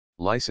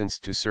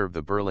Licensed to serve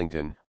the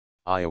Burlington,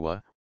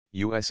 Iowa,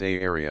 USA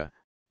area,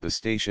 the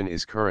station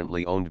is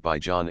currently owned by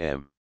John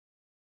M.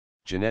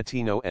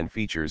 Ginettino and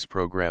features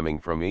programming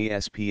from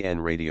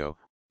ESPN Radio,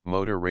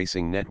 Motor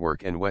Racing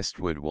Network and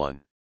Westwood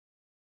One.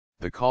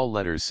 The call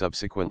letters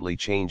subsequently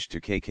changed to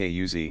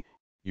KKUZ,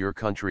 Your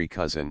Country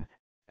Cousin,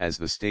 as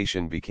the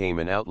station became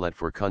an outlet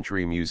for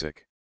country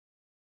music.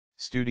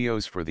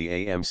 Studios for the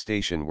AM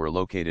station were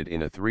located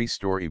in a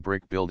 3-story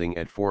brick building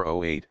at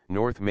 408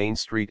 North Main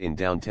Street in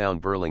downtown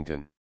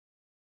Burlington.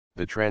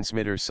 The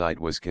transmitter site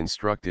was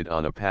constructed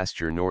on a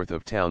pasture north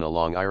of town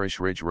along Irish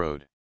Ridge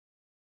Road.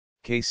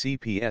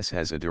 KCPS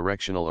has a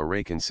directional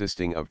array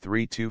consisting of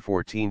 3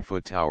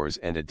 14-foot towers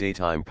and a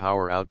daytime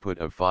power output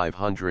of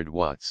 500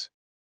 watts.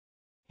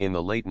 In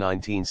the late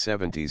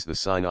 1970s the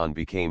sign-on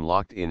became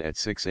locked in at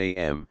 6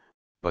 a.m.,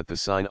 but the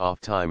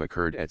sign-off time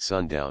occurred at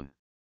sundown.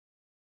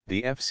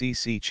 The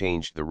FCC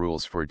changed the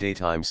rules for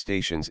daytime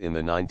stations in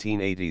the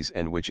 1980s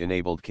and which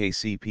enabled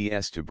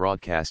KCPS to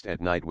broadcast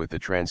at night with the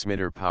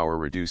transmitter power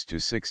reduced to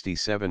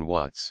 67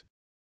 watts.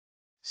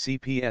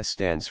 CPS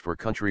stands for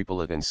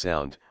Countrypolitan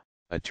Sound,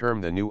 a term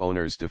the new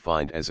owners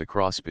defined as a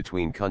cross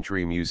between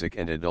country music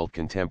and adult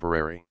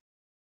contemporary.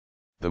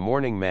 The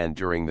morning man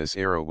during this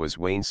era was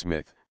Wayne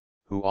Smith,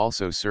 who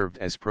also served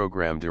as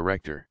program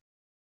director.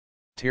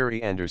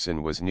 Terry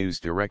Anderson was news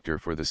director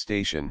for the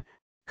station,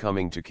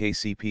 coming to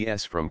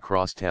KCPS from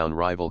crosstown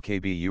rival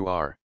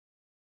KBUR.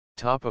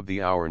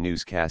 Top-of-the-hour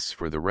newscasts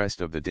for the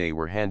rest of the day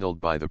were handled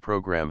by the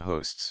program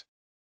hosts.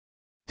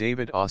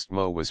 David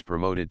Ostmo was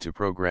promoted to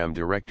program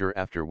director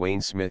after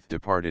Wayne Smith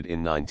departed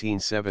in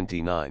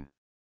 1979.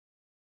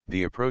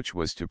 The approach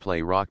was to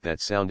play rock that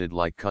sounded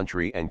like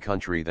country and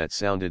country that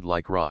sounded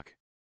like rock.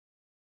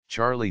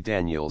 Charlie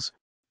Daniels,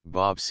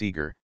 Bob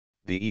Seger,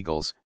 the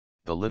Eagles,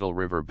 the Little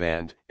River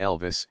Band,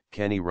 Elvis,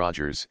 Kenny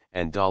Rogers,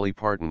 and Dolly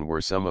Parton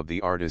were some of the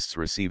artists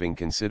receiving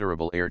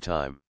considerable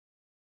airtime.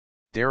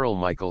 Darrell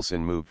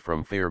Michelson moved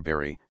from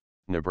Fairbury,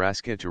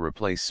 Nebraska to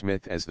replace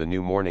Smith as the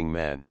new morning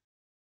man.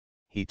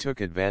 He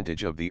took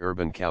advantage of the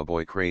urban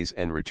cowboy craze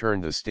and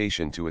returned the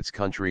station to its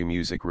country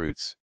music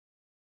roots.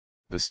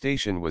 The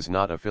station was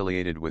not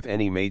affiliated with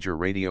any major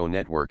radio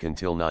network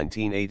until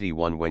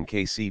 1981 when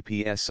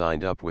KCPS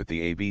signed up with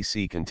the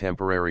ABC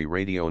Contemporary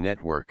Radio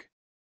Network.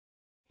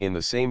 In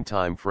the same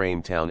time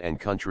frame Town and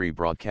Country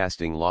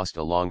Broadcasting lost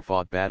a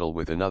long-fought battle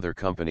with another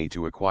company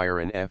to acquire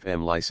an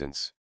FM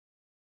license.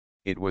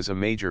 It was a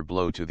major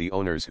blow to the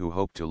owners who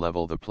hoped to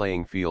level the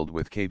playing field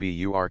with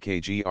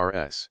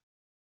KBUR-KGRS.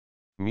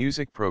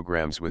 Music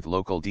programs with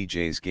local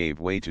DJs gave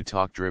way to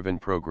talk-driven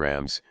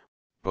programs,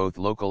 both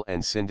local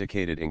and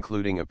syndicated,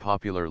 including a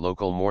popular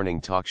local morning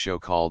talk show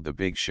called The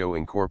Big Show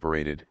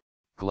Incorporated,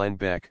 Glenn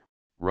Beck,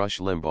 Rush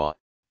Limbaugh,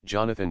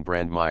 Jonathan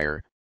Brandmeier,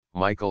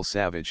 Michael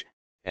Savage,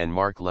 and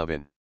Mark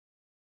Levin.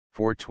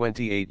 For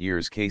 28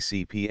 years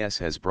KCPS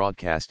has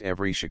broadcast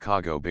every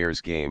Chicago Bears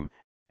game,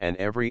 and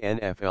every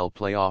NFL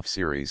playoff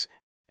series,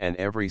 and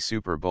every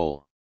Super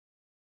Bowl.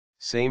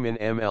 Same in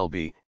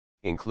MLB,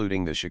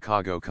 including the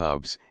Chicago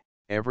Cubs,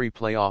 every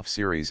playoff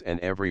series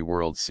and every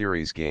World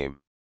Series game.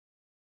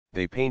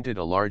 They painted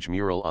a large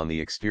mural on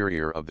the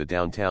exterior of the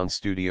downtown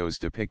studios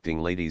depicting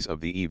ladies of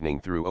the evening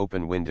through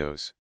open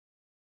windows.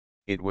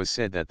 It was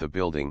said that the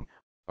building,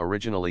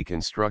 originally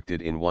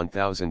constructed in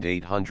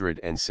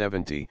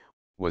 1870,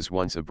 was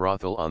once a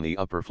brothel on the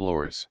upper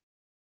floors.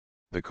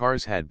 The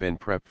cars had been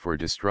prepped for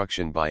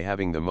destruction by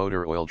having the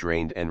motor oil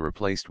drained and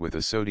replaced with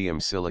a sodium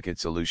silicate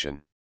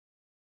solution.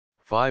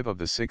 5 of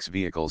the 6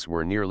 vehicles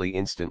were nearly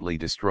instantly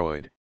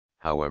destroyed.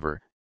 However,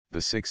 the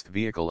 6th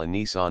vehicle, a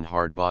Nissan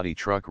hard-body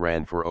truck,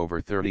 ran for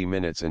over 30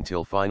 minutes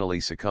until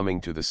finally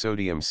succumbing to the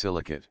sodium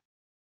silicate.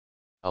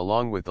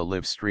 Along with the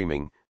live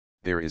streaming,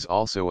 there is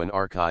also an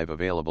archive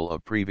available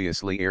of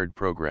previously aired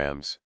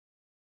programs.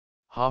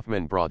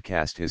 Hoffman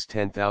broadcast his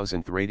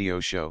 10,000th radio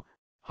show,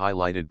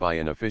 highlighted by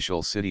an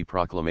official city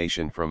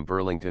proclamation from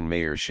Burlington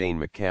Mayor Shane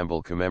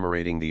McCampbell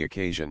commemorating the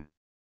occasion.